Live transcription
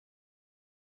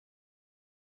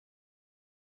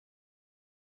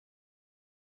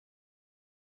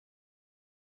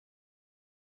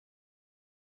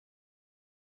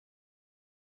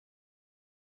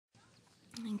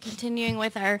And continuing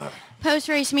with our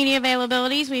post-race media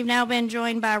availabilities, we've now been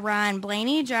joined by Ryan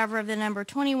Blaney, driver of the number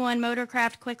 21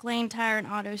 Motorcraft Quick Lane Tire and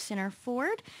Auto Center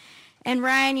Ford. And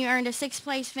Ryan, you earned a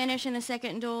sixth-place finish in the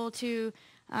second duel to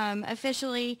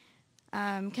officially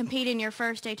compete in your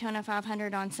first Daytona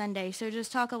 500 on Sunday. So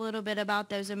just talk a little bit about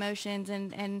those emotions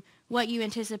and what you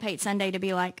anticipate Sunday to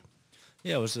be like.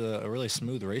 Yeah, it was a really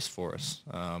smooth race for us.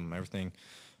 Everything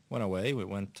went away. We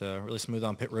went really smooth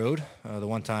on pit road the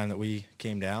one time that we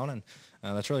came down, and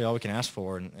that's really all we can ask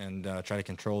for, and try to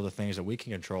control the things that we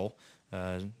can control.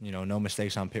 No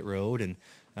mistakes on pit road, and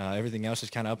everything else is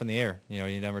kind of up in the air.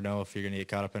 You never know if you're going to get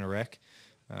caught up in a wreck.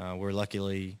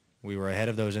 We were ahead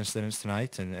of those incidents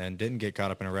tonight and didn't get caught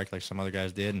up in a wreck like some other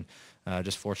guys did, and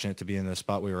just fortunate to be in the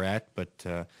spot we were at. But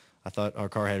I thought our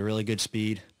car had really good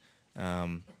speed.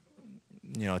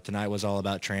 Tonight was all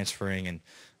about transferring, and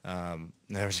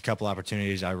there was a couple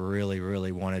opportunities I really,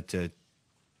 really wanted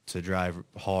to drive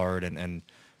hard and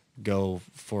go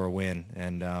for a win,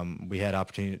 and we had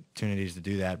opportunities to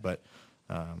do that. But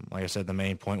like I said, the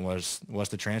main point was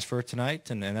the transfer tonight,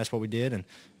 and that's what we did, and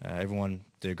everyone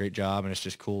did a great job, and it's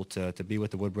just cool to be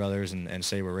with the Wood brothers and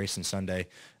say we're racing Sunday.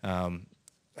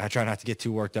 I try not to get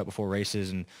too worked up before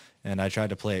races, and I tried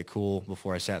to play it cool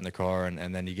before I sat in the car,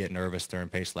 and then you get nervous during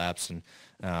pace laps, and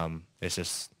it's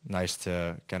just nice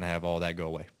to kind of have all that go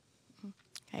away.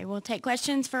 Okay, we'll take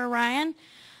questions for Ryan.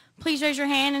 Please raise your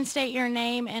hand and state your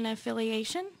name and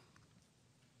affiliation.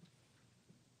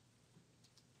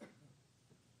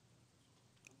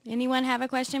 Anyone have a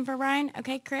question for Ryan?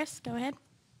 Okay, Chris, go ahead.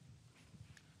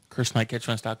 Chris Knight,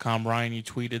 CatchFence.com. Ryan, you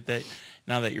tweeted that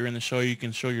now that you're in the show, you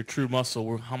can show your true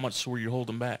muscle. How much were you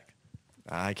holding back?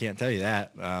 I can't tell you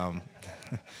that. I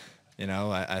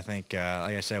think,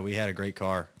 like I said, we had a great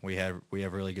car. We have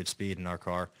really good speed in our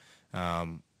car.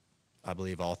 I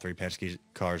believe all three Penske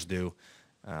cars do.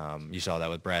 You saw that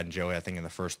with Brad and Joey, I think, in the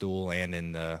first duel and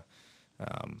in the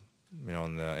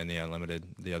in the Unlimited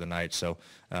the other night. So,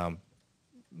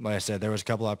 like I said, there was a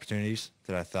couple opportunities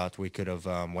that I thought we could have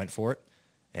went for it,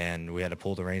 and we had to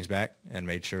pull the reins back and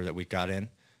made sure that we got in.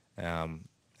 You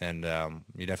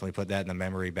definitely put that in the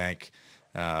memory bank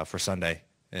for Sunday,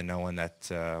 and knowing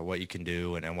that what you can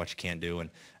do and what you can't do. And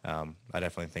I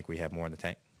definitely think we have more in the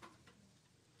tank.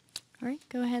 All right,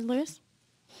 go ahead, Lewis.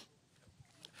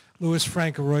 Louis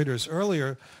Frank of Reuters.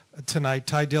 Earlier tonight,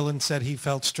 Ty Dillon said he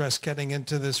felt stress getting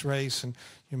into this race, and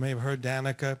you may have heard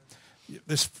Danica.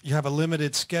 You have a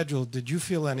limited schedule. Did you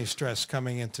feel any stress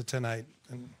coming into tonight?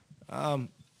 A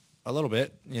little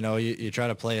bit. You try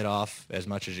to play it off as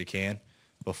much as you can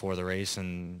before the race,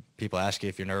 and people ask you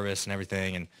if you're nervous and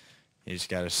everything, and you just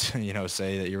got to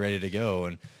say that you're ready to go.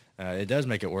 And it does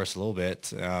make it worse a little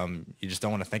bit. You just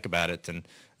don't want to think about it. And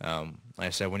like I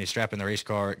said, when you strap in the race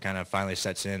car, it kind of finally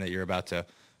sets in that you're about to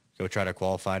go try to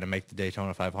qualify to make the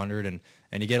Daytona 500, and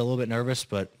you get a little bit nervous,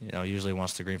 but usually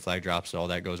once the green flag drops, all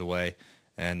that goes away.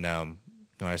 And like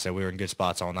I said, we were in good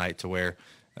spots all night to where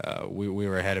we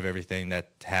were ahead of everything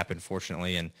that happened,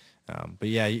 fortunately. And but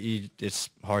yeah, it's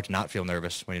hard to not feel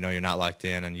nervous when you're not locked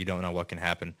in and you don't know what can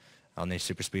happen on these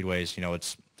super speedways.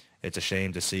 It's a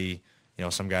shame to see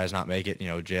some guys not make it.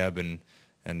 Jeb and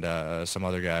some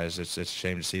other guys. It's a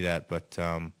shame to see that, but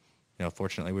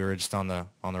fortunately we were just on the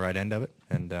right end of it,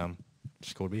 and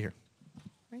just cool to be here.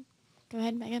 Right. Go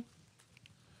ahead, Megan.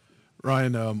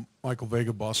 Ryan, Michael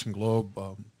Vega, Boston Globe.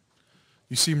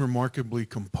 You seem remarkably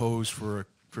composed for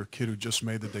a kid who just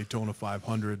made the Daytona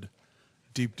 500.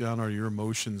 Deep down, are your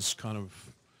emotions kind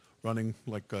of running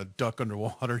like a duck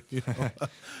underwater?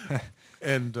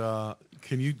 And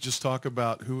can you just talk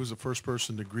about who was the first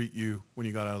person to greet you when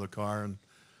you got out of the car, and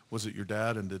was it your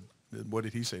dad? And what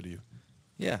did he say to you?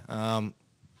 Yeah,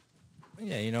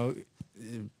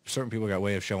 certain people got a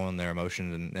way of showing their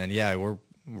emotions, and yeah, we're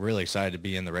really excited to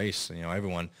be in the race.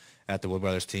 Everyone at the Wood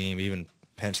Brothers team, even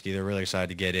Penske, they're really excited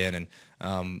to get in, and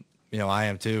I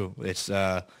am too. It's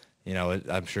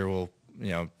I'm sure we'll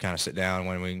kind of sit down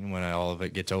when all of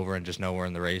it gets over and just know we're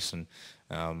in the race, and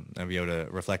be able to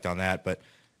reflect on that. But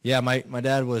yeah, my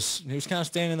dad was kind of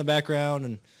standing in the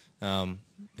background, and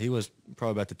he was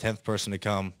probably about the 10th person to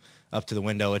come up to the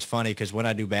window. It's funny because when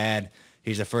I do bad,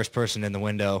 he's the first person in the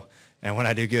window, and when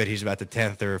I do good, he's about the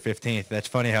 10th or 15th. That's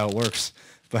funny how it works.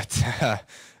 But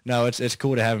no, it's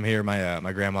cool to have him here.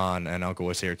 My grandma and uncle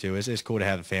was here too. It's cool to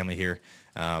have the family here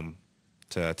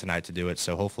tonight to do it.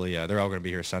 So hopefully they're all going to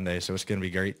be here Sunday. So it's going to be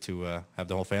great to have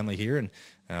the whole family here,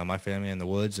 and my family in the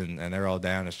woods, and they're all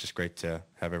down. It's just great to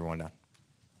have everyone down.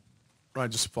 Right,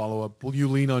 just to follow up, will you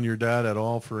lean on your dad at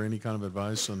all for any kind of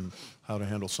advice on how to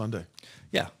handle Sunday?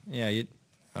 Yeah.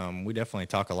 We definitely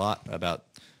talk a lot about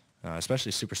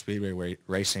especially super speedway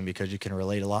racing, because you can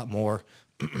relate a lot more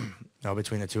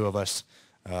between the two of us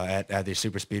at these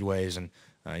super speedways, and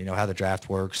how the draft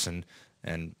works, and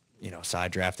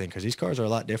side drafting, because these cars are a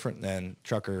lot different than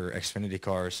truck or Xfinity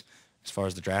cars as far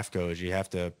as the draft goes. You have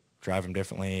to drive them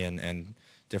differently, and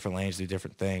different lanes do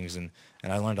different things, and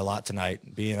I learned a lot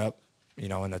tonight being up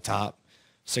in the top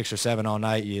 6 or 7 all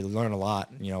night. You learn a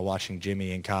lot, watching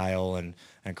Jimmy and Kyle and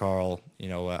Carl.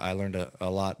 I learned a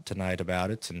lot tonight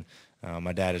about it, and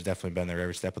my dad has definitely been there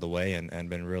every step of the way and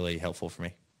been really helpful for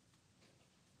me.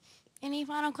 Any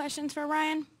final questions for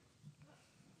Ryan?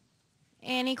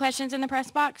 Any questions in the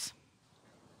press box?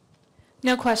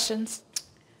 No questions.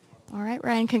 All right,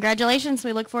 Ryan, congratulations.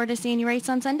 We look forward to seeing you race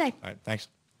on Sunday. All right, thanks.